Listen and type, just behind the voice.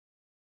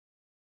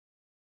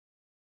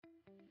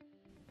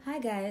Hi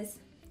guys,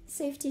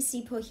 Safety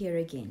Sipho here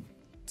again.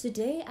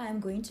 Today I am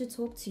going to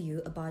talk to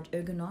you about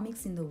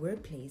ergonomics in the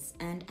workplace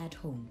and at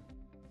home.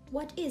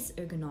 What is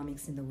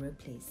ergonomics in the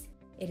workplace?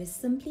 It is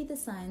simply the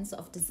science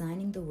of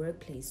designing the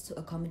workplace to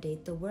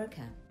accommodate the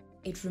worker.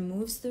 It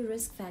removes the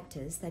risk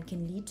factors that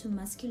can lead to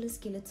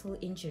musculoskeletal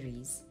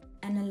injuries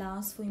and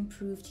allows for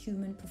improved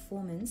human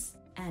performance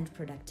and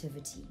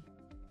productivity.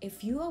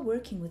 If you are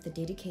working with a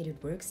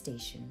dedicated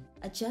workstation,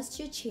 adjust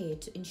your chair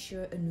to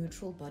ensure a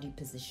neutral body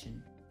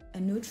position. A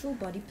neutral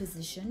body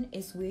position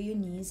is where your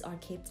knees are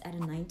kept at a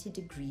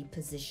 90-degree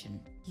position.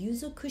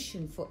 Use a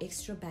cushion for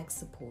extra back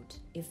support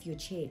if your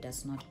chair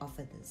does not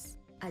offer this.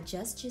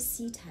 Adjust your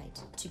seat height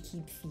to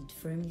keep feet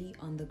firmly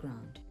on the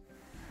ground.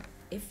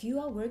 If you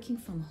are working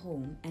from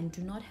home and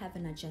do not have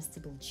an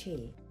adjustable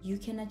chair, you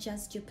can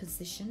adjust your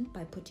position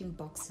by putting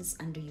boxes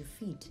under your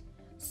feet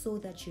so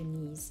that your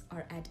knees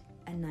are at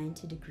a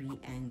 90-degree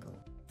angle.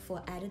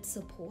 For added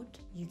support,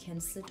 you can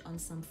sit on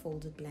some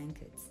folded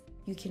blankets.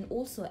 You can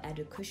also add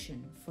a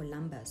cushion for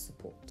lumbar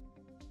support.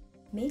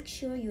 Make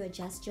sure you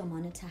adjust your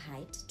monitor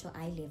height to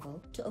eye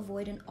level to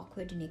avoid an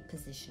awkward neck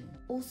position.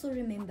 Also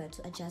remember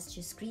to adjust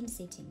your screen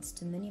settings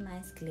to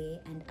minimize glare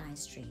and eye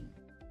strain.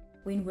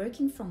 When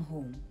working from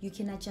home, you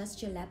can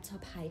adjust your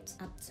laptop height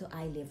up to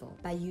eye level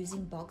by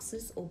using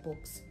boxes or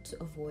books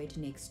to avoid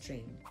neck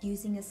strain.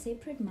 Using a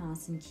separate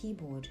mouse and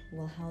keyboard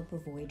will help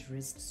avoid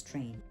wrist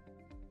strain.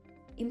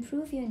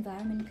 Improve your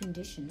environment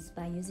conditions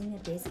by using a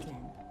desk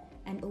lamp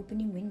and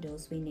opening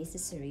windows where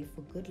necessary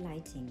for good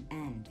lighting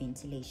and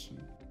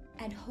ventilation.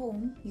 At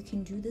home, you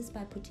can do this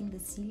by putting the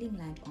ceiling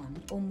light on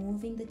or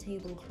moving the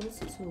table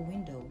closer to a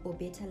window for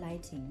better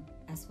lighting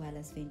as well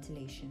as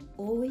ventilation.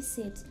 Always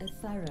set a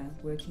thorough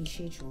working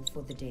schedule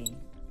for the day.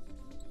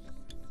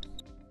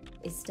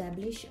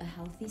 Establish a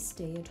healthy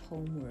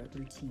stay-at-home work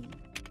routine.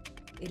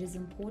 It is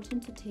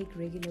important to take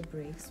regular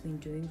breaks when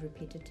doing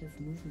repetitive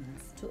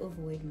movements to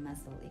avoid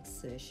muscle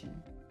exertion.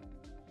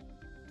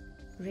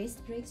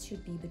 Rest breaks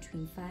should be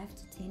between 5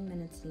 to 10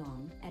 minutes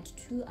long at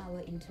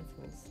 2-hour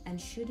intervals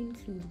and should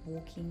include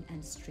walking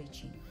and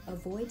stretching.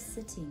 Avoid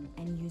sitting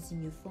and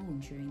using your phone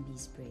during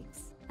these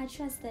breaks. I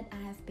trust that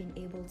I have been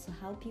able to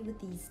help you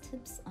with these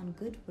tips on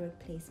good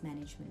workplace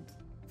management.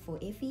 For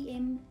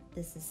FEM,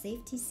 this is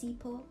Safety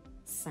Sipho,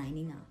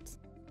 signing out.